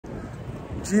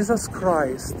Jesus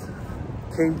Christ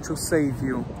came to save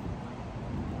you,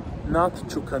 not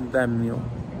to condemn you.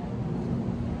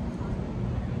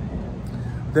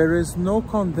 There is no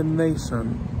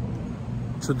condemnation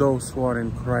to those who are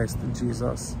in Christ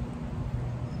Jesus.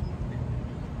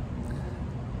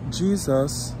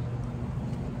 Jesus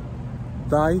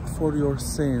died for your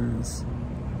sins.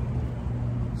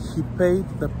 He paid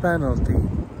the penalty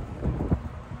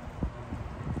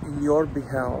in your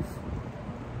behalf.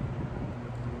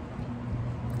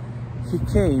 He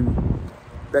came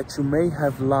that you may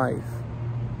have life.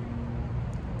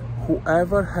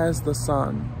 Whoever has the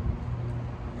Son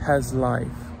has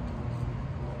life.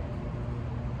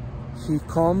 He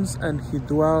comes and He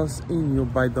dwells in you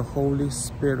by the Holy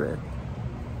Spirit.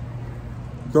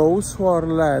 Those who are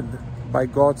led by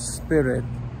God's Spirit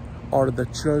are the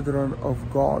children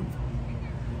of God.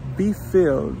 Be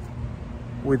filled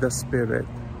with the Spirit.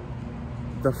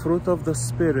 The fruit of the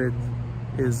Spirit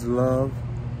is love,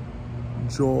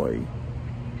 joy,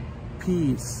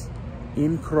 peace.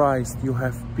 In Christ you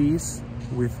have peace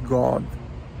with God.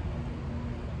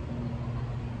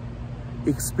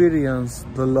 Experience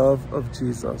the love of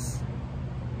Jesus.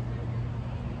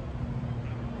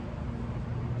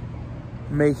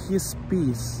 May His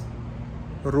peace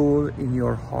rule in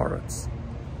your hearts.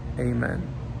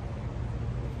 Amen.